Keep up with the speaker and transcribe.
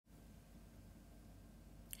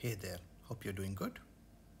Hey there, hope you're doing good.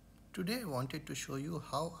 Today I wanted to show you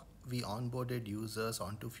how we onboarded users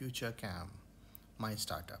onto Futurecam, my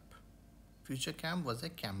startup. Futurecam was a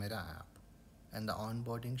camera app and the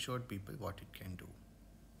onboarding showed people what it can do.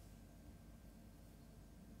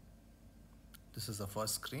 This is the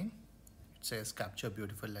first screen. It says capture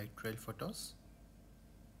beautiful light trail photos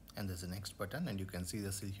and there's the next button and you can see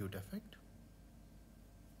the silhouette effect.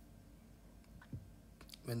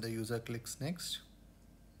 When the user clicks next,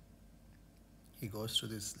 he goes to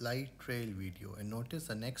this light trail video and notice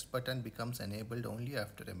the next button becomes enabled only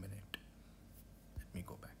after a minute. Let me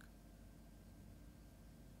go back.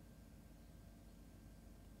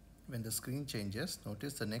 When the screen changes,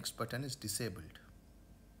 notice the next button is disabled.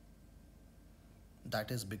 That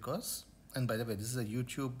is because, and by the way, this is a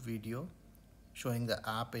YouTube video showing the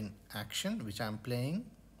app in action, which I'm playing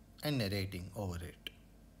and narrating over it.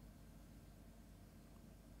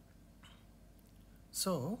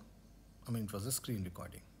 So, it was a screen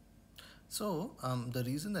recording. So, the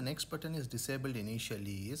reason the next button is disabled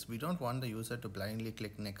initially is we don't want the user to blindly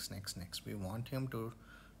click next. We want him to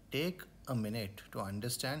take a minute to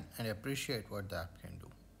understand and appreciate what the app can do.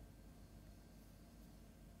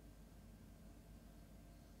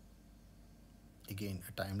 Again,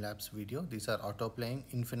 a time-lapse video. These are auto-playing,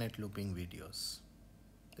 infinite looping videos.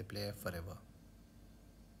 They play forever.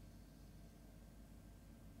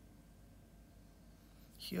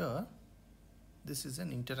 Here, this is an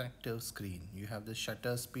interactive screen. You have the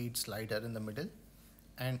shutter speed slider in the middle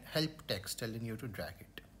and help text telling you to drag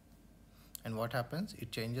it. And what happens?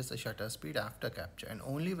 It changes the shutter speed after capture, and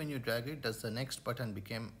only when you drag it does the next button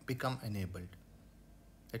become enabled.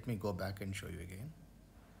 Let me go back and show you again.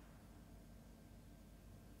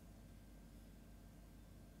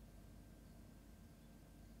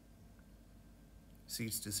 See,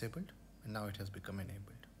 it's disabled and now it has become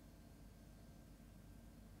enabled.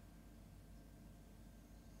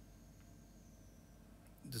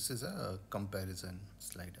 This is a comparison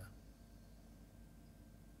slider.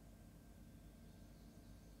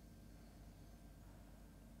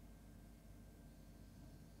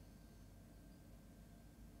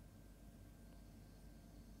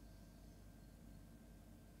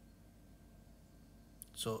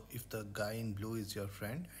 So if the guy in blue is your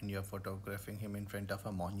friend and you're photographing him in front of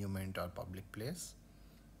a monument or public place,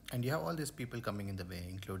 and you have all these people coming in the way,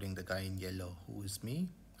 including the guy in yellow, who is me,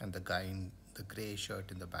 and the guy in the gray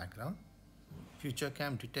shirt in the background,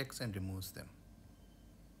 Futurecam detects and removes them.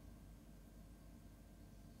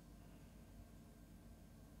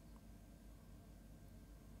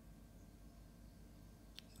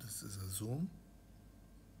 This is a zoom.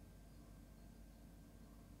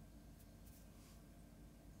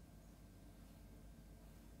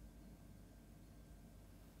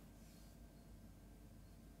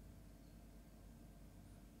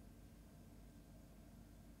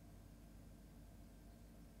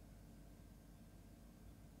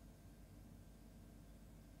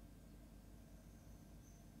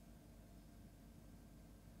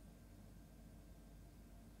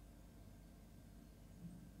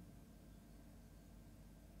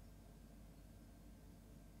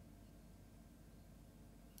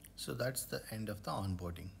 So that's the end of the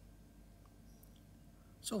onboarding.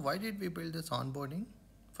 So why did we build this onboarding?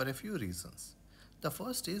 For a few reasons. The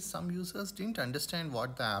first is some users didn't understand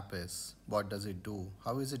what the app is. What does it do?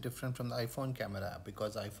 How is it different from the iPhone camera app?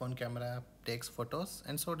 Because iPhone camera app takes photos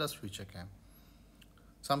and so does Futurecam.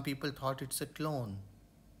 Some people thought it's a clone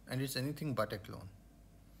and it's anything but a clone.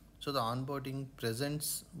 So the onboarding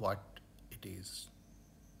presents what it is.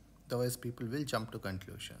 Otherwise people will jump to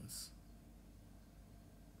conclusions.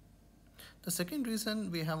 The second reason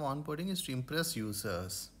we have onboarding is to impress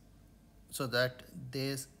users so that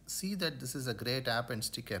they see that this is a great app and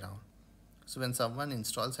stick around. So when someone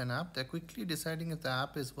installs an app, they're quickly deciding if the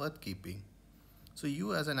app is worth keeping. So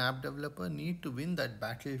you as an app developer need to win that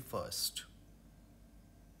battle first.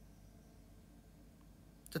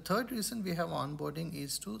 The third reason we have onboarding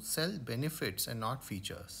is to sell benefits and not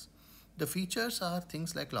features. The features are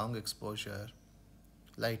things like long exposure,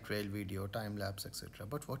 light trail video, time lapse, etc.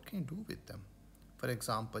 But what can you do with them? For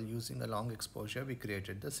example, using a long exposure, we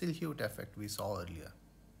created the silhouette effect we saw earlier.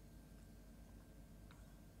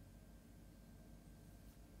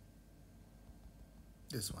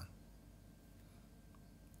 This one.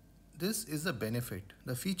 This is a benefit.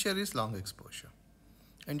 The feature is long exposure.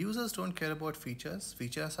 And users don't care about features.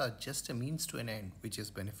 Features are just a means to an end, which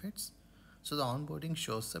is benefits. So the onboarding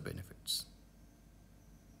shows the benefits.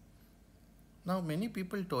 Now, many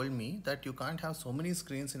people told me that you can't have so many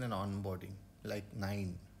screens in an onboarding, like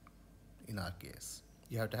 9 in our case.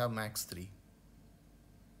 You have to have max 3.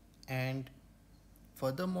 And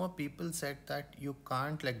Furthermore, people said that you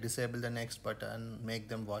can't like disable the next button, make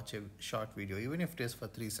them watch a short video, even if it is for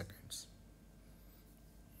 3 seconds.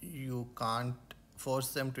 You can't force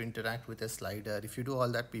them to interact with a slider. If you do all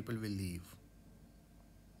that, people will leave.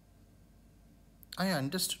 I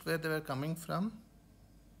understood where they were coming from.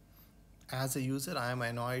 As a user, I am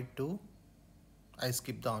annoyed too. I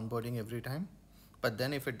skip the onboarding every time. But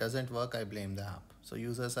then if it doesn't work, I blame the app. So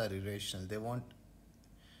users are irrational. They won't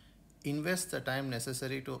invest the time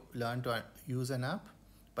necessary to learn to use an app,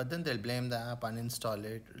 but then they'll blame the app, uninstall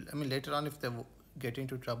it. I mean, later on, if they get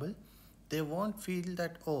into trouble, they won't feel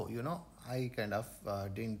that, oh, I kind of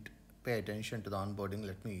didn't pay attention to the onboarding,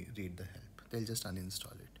 let me read the help. They'll just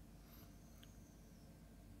uninstall it.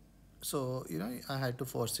 So, I had to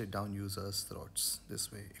force it down users' throats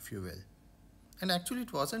this way, if you will. And actually,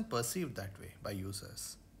 it wasn't perceived that way by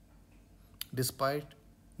users. Despite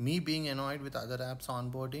me being annoyed with other apps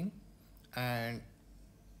onboarding and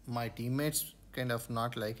my teammates kind of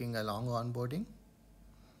not liking a long onboarding,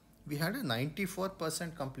 we had a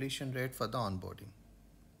 94% completion rate for the onboarding.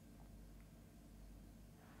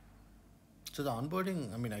 So the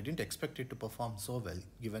onboarding, I mean, I didn't expect it to perform so well,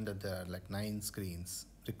 given that there are like 9 screens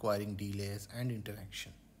requiring delays and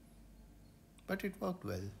interaction. But it worked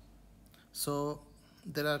well. So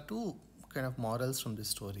there are 2 kind of morals from this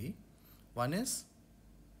story. One is,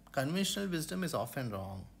 conventional wisdom is often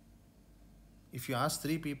wrong. If you ask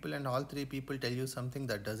 3 people and all 3 people tell you something,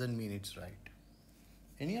 that doesn't mean it's right.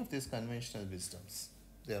 Any of these conventional wisdoms,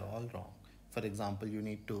 they're all wrong. For example, you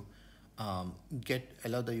need to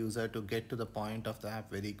allow the user to get to the point of the app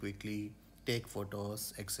very quickly, take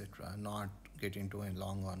photos, etc., not get into a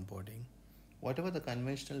long onboarding. Whatever the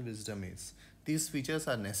conventional wisdom is, these features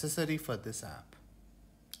are necessary for this app.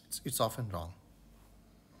 It's often wrong.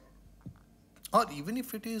 Or even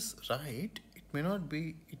if it is right, it may not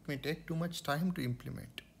be, it may take too much time to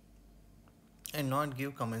implement and not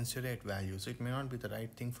give commensurate value. So it may not be the right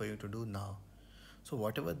thing for you to do now. So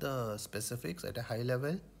whatever the specifics at a high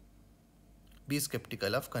level, be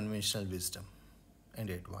skeptical of conventional wisdom and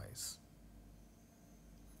advice.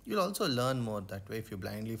 You'll also learn more that way. If you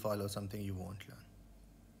blindly follow something, you won't learn.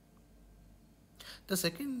 The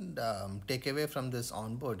second takeaway from this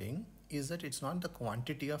onboarding is that it's not the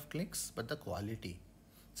quantity of clicks, but the quality.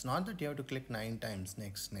 It's not that you have to click 9 times,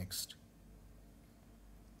 next.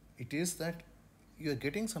 It is that you're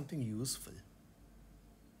getting something useful.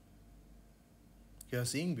 You're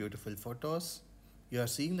seeing beautiful photos. You're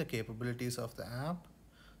seeing the capabilities of the app.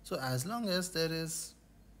 So as long as there is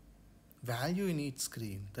value in each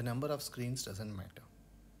screen, the number of screens doesn't matter.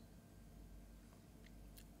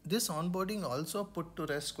 This onboarding also put to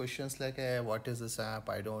rest questions like, hey, what is this app?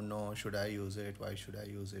 I don't know. Should I use it? Why should I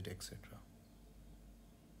use it? Etc.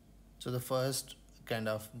 So the first kind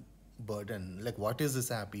of burden, like what is this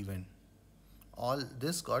app even? All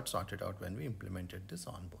this got sorted out when we implemented this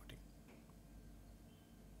onboarding.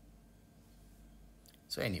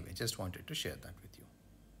 So anyway, just wanted to share that with you.